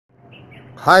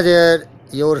Hi there,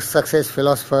 your success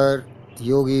philosopher,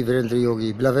 Yogi Virendra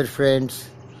Yogi. Beloved friends,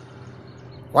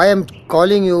 why I'm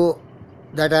calling you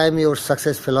that I am your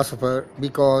success philosopher?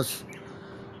 Because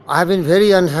I have been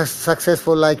very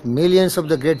unsuccessful, like millions of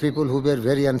the great people who were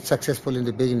very unsuccessful in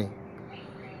the beginning.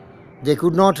 They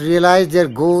could not realize their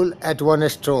goal at one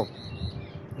stroke.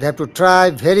 They have to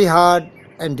try very hard,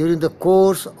 and during the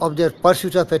course of their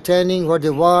pursuit of attaining what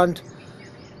they want,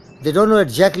 they don't know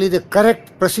exactly the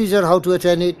correct procedure how to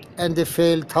attain it, and they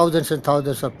fail thousands and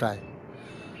thousands of times.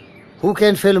 Who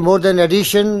can fail more than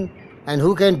addition, and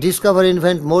who can discover,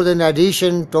 invent more than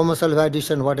addition? Thomas Alva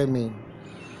Edison, what I mean.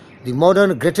 The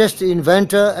modern greatest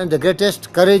inventor and the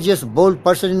greatest courageous, bold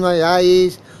person in my eye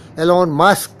is Elon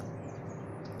Musk,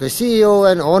 the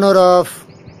CEO and owner of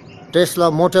Tesla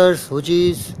Motors, which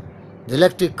is the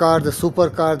electric car, the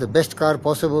supercar, the best car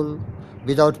possible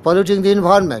without polluting the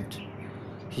environment.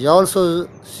 He is also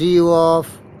CEO of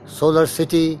Solar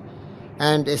City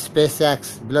and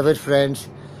SpaceX. Beloved friends,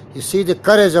 you see the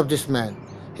courage of this man.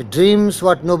 He dreams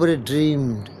what nobody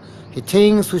dreamed. He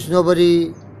thinks which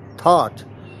nobody thought.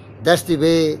 That's the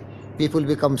way people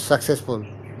become successful.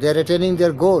 They are attaining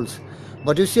their goals.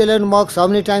 But you see Elon Musk, how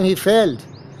many times he failed.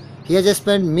 He has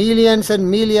spent millions and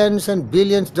millions and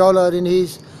billions of dollars in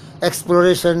his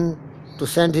exploration to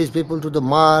send his people to the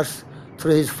Mars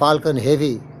through his Falcon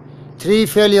Heavy. 3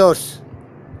 failures.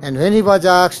 And when he was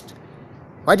asked,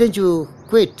 why don't you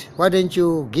quit? Why don't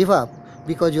you give up?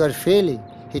 Because you are failing.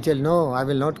 He tell, no, I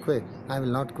will not quit. I will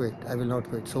not quit. I will not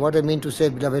quit. So what I mean to say,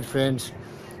 beloved friends,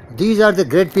 these are the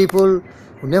great people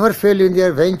who never fail in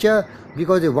their venture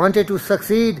because they wanted to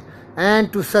succeed,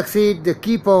 and to succeed they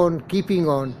keep on keeping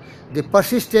on. They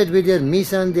persisted with their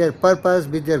mission, their purpose,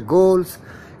 with their goals,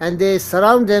 and they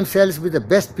surround themselves with the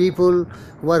best people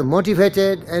who are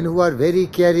motivated and who are very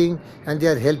caring, and they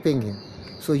are helping him.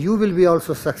 So you will be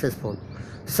also successful.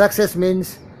 Success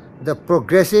means the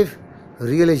progressive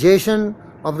realization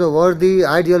of the worthy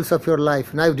ideals of your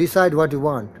life. Now you decide what you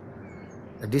want.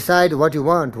 Decide what you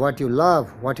want, what you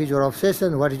love, what is your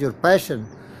obsession, what is your passion,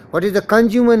 what is the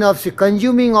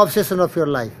consuming obsession of your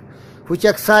life, which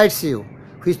excites you,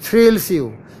 which thrills you,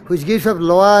 which gives you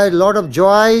a lot of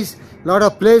joys, lot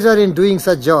of pleasure in doing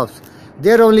such jobs.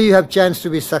 There only you have chance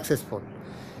to be successful.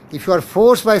 If you are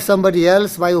forced by somebody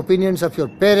else, by opinions of your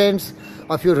parents,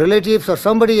 of your relatives or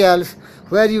somebody else,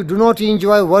 where you do not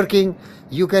enjoy working,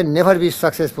 you can never be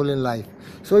successful in life.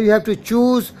 So you have to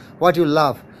choose what you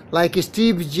love. Like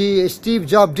Steve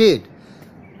Jobs did,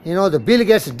 the Bill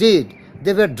Gates did.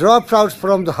 They were dropped out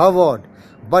from the Harvard,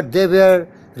 but they were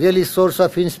really source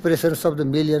of inspirations of the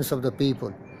millions of the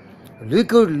people.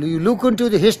 You look into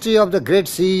the history of the great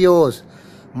CEOs,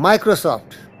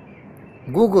 Microsoft,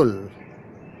 Google,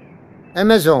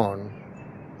 Amazon,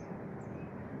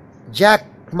 Jack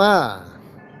Ma.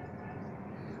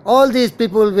 All these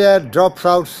people were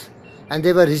dropouts and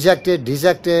they were rejected,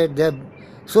 dejected. They have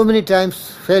so many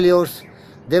times failures.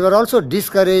 They were also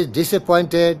discouraged,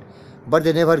 disappointed, but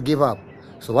they never give up.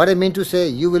 So what I mean to say,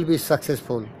 you will be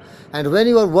successful. And when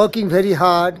you are working very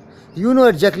hard, you know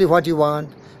exactly what you want,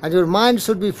 and your mind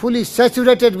should be fully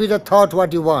saturated with the thought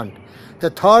what you want. The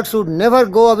thought should never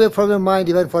go away from your mind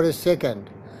even for a second.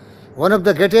 One of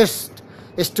the greatest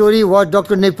story what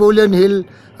Dr. Napoleon Hill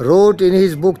wrote in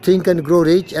his book Think and Grow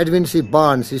Rich, Edwin C.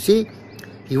 Barnes. You see,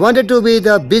 he wanted to be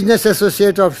the business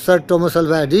associate of Sir Thomas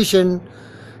Alva Edison,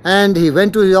 and he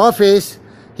went to his office.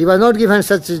 He was not given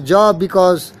such a job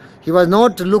because he was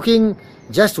not looking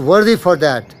just worthy for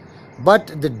that.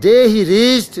 But the day he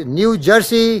reached New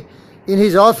Jersey in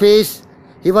his office,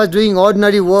 he was doing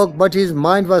ordinary work, but his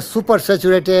mind was super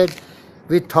saturated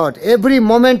with thought. Every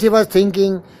moment he was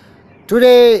thinking,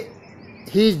 today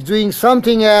he is doing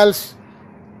something else,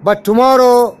 but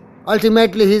tomorrow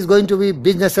ultimately he is going to be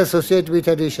business associate with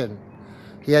Edison.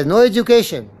 He has no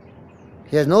education,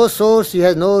 he has no source, he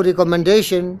has no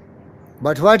recommendation,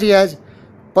 but what he has?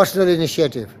 Personal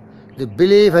initiative, the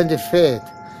belief and the faith.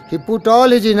 He put all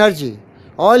his energy,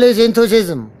 all his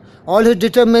enthusiasm, all his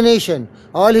determination,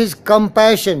 all his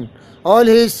compassion, all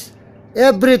his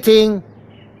everything,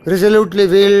 resolutely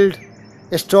willed,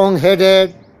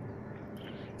 strong-headed,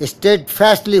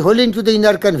 steadfastly holding to the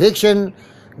inner conviction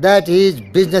that he is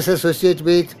business associate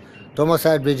with Thomas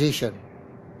Alva Edison.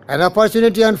 An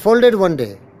opportunity unfolded one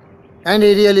day, and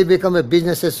he really became a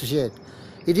business associate.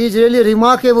 It is really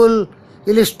remarkable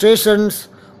illustrations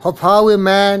of how a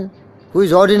man who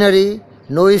is ordinary,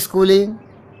 no schooling,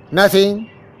 nothing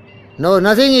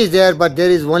is there, but there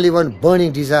is only one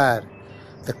burning desire,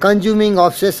 the consuming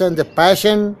obsession, the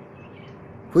passion,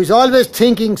 who is always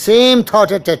thinking same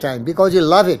thought at a time because he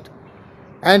loves it,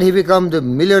 and he become the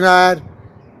millionaire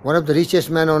one of the richest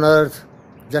men on earth,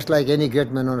 just like any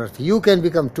great man on earth. You can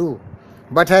become too,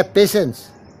 but have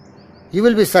patience. You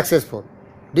will be successful.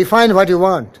 Define what you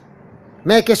want.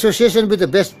 Make association with the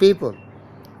best people.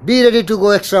 Be ready to go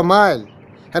extra mile.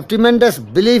 Have tremendous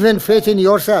belief and faith in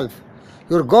yourself,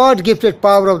 your God-gifted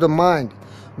power of the mind.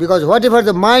 Because whatever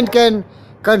the mind can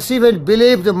conceive and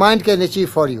believe, the mind can achieve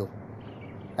for you.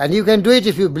 And you can do it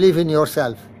if you believe in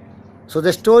yourself. So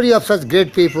the story of such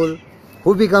great people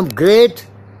who become great,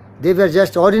 they were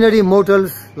just ordinary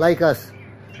mortals like us.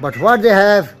 But what they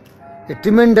have, a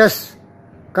tremendous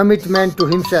commitment to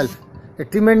himself, a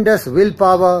tremendous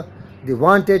willpower. They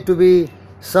wanted to be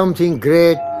something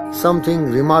great,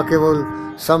 something remarkable,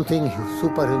 something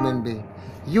superhuman being.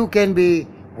 You can be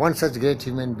one such great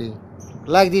human being.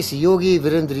 Like this Yogi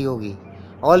Virendra Yogi,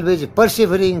 always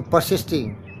persevering,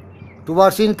 persisting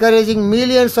towards encouraging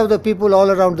millions of the people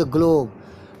all around the globe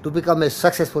to become a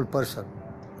successful person.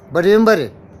 But remember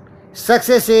it,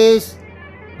 success is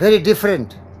very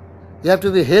different. You have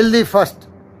to be healthy first.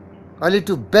 Early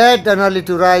to bed and early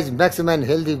to rise, makes a man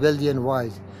healthy, wealthy and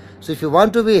wise. So if you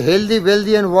want to be healthy,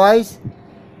 wealthy and wise,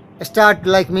 start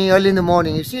like me early in the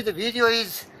morning. You see the video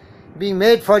is being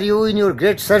made for you in your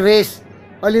great service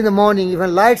early in the morning.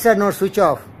 Even lights are not switched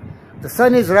off. The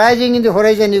sun is rising in the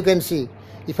horizon, you can see.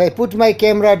 If I put my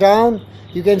camera down,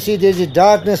 you can see there is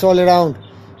darkness all around.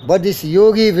 But this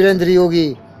Yogi, Virendra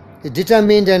Yogi, is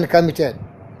determined and committed.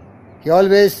 He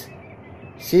always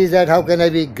sees that how can I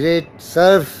be great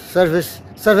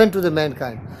servant to the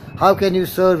mankind? How can you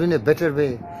serve in a better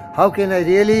way? How can I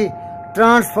really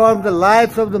transform the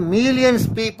lives of the millions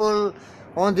of people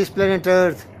on this planet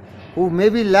Earth who may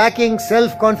be lacking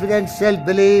self-confidence,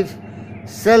 self-belief,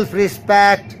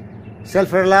 self-respect,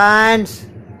 self-reliance,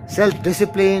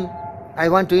 self-discipline. I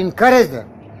want to encourage them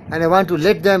and I want to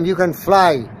let them, you can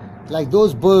fly like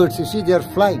those birds, you see they are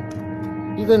flying.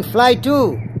 You can fly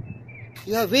too.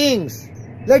 You have wings.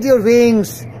 Let your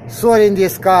wings soar in the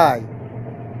sky.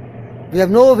 We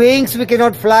have no wings, we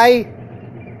cannot fly,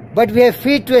 but we have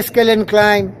feet to scale and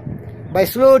climb. By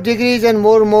slow degrees and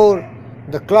more,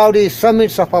 the cloudy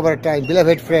summits of our time.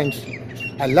 Beloved friends,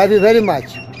 I love you very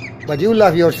much, but you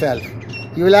love yourself.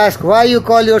 You will ask why you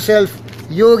call yourself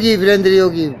Yogi Virendra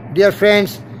Yogi. Dear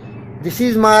friends, this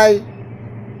is my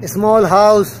small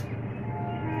house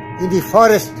in the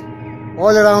forest.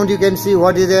 All around you can see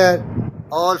what is there.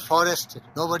 All forest.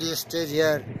 Nobody stays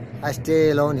here. I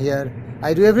stay alone here.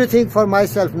 I do everything for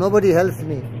myself. Nobody helps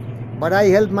me. But I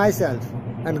help myself.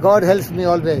 And God helps me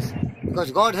always.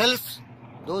 Because God helps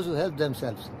those who help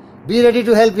themselves. Be ready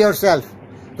to help yourself.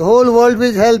 The whole world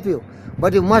will help you.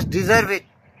 But you must deserve it.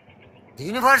 The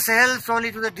universe helps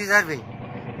only to the deserving.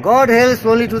 God helps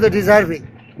only to the deserving.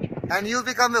 And you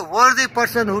become a worthy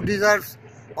person who deserves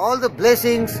all the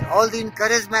blessings, all the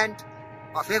encouragement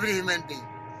of every human being.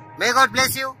 May God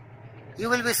bless you. You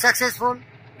will be successful.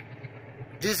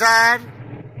 Decide,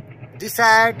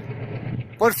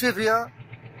 persevere,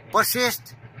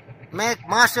 persist, make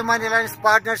mastermind alliance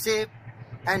partnership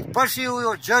and pursue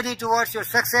your journey towards your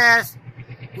success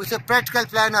with a practical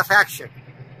plan of action.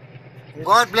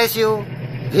 God bless you.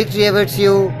 Victory awaits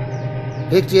you.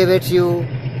 Victory awaits you.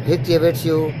 Victory awaits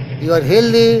you. You are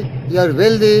healthy, you are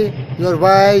wealthy, you are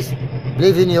wise.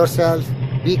 Believe in yourself.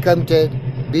 Be committed.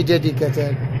 Be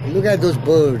dedicated. Look at those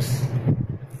birds.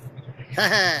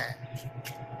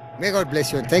 May God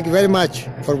bless you and thank you very much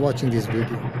for watching this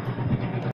video.